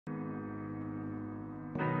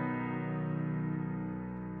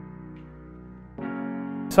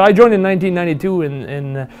So I joined in 1992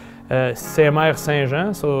 in CMR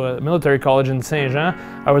Saint-Jean, so a military college in Saint-Jean.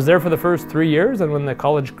 I was there for the first 3 years, and when the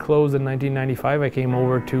college closed in 1995, I came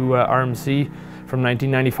over to RMC from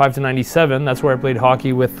 1995 to 97. That's where I played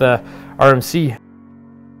hockey with RMC.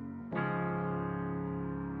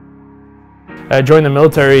 I joined the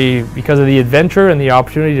military because of the adventure and the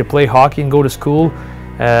opportunity to play hockey and go to school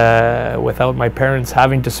without my parents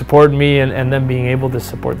having to support me and them being able to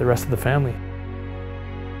support the rest of the family.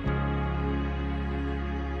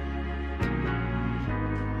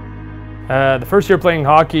 The first year playing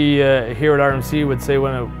hockey here at RMC would say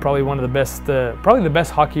probably one of the best, probably the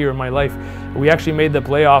best hockey year of my life. We actually made the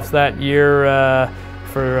playoffs that year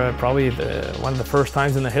for probably one of the first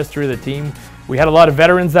times in the history of the team. We had a lot of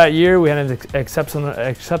veterans that year. We had an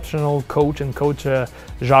exceptional coach and Coach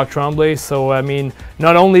Jacques Tremblay. So I mean,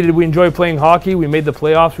 not only did we enjoy playing hockey, we made the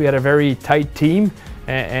playoffs. We had a very tight team,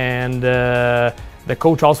 and the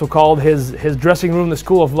coach also called his dressing room the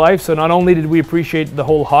school of life. So not only did we appreciate the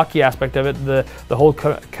whole hockey aspect of it, the whole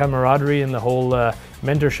camaraderie and the whole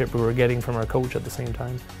mentorship we were getting from our coach at the same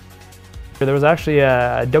time. There was actually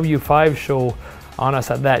a W5 show on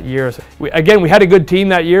us at that year. So we had a good team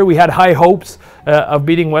that year. We had high hopes of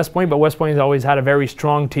beating West Point, but West Point has always had a very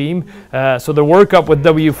strong team. So the workup with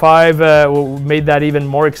W5 made that even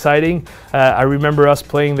more exciting. I remember us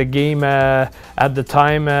playing the game at the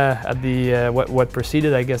time at the what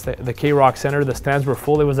preceded, I guess, the K-Rock Center. The stands were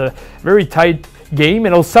full. It was a very tight game.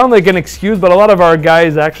 It'll sound like an excuse, but a lot of our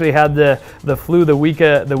guys actually had the flu the week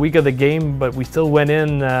of the game, but we still went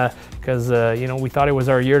in because you know, we thought it was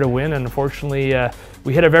our year to win, and unfortunately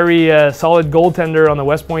we hit a very solid goaltender on the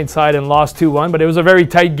West Point side and lost 2-1, but it was a very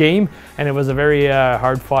tight game and it was a very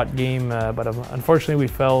hard-fought game, but unfortunately we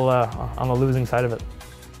fell on the losing side of it.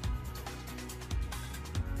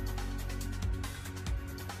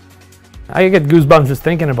 I get goosebumps just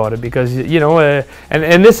thinking about it because, you know,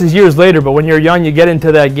 and this is years later, but when you're young, you get into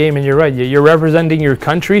that game and you're right, you're representing your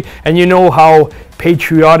country and you know how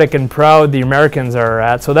patriotic and proud the Americans are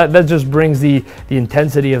at. So that just brings the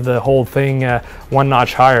intensity of the whole thing one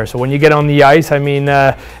notch higher. So when you get on the ice, I mean,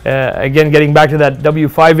 again, getting back to that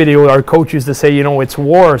W5 video, our coach used to say, you know, it's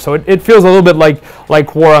war. So it feels a little bit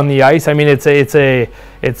like war on the ice. I mean, there's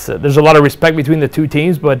a lot of respect between the two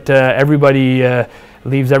teams, but everybody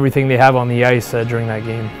leaves everything they have on the ice during that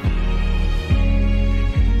game.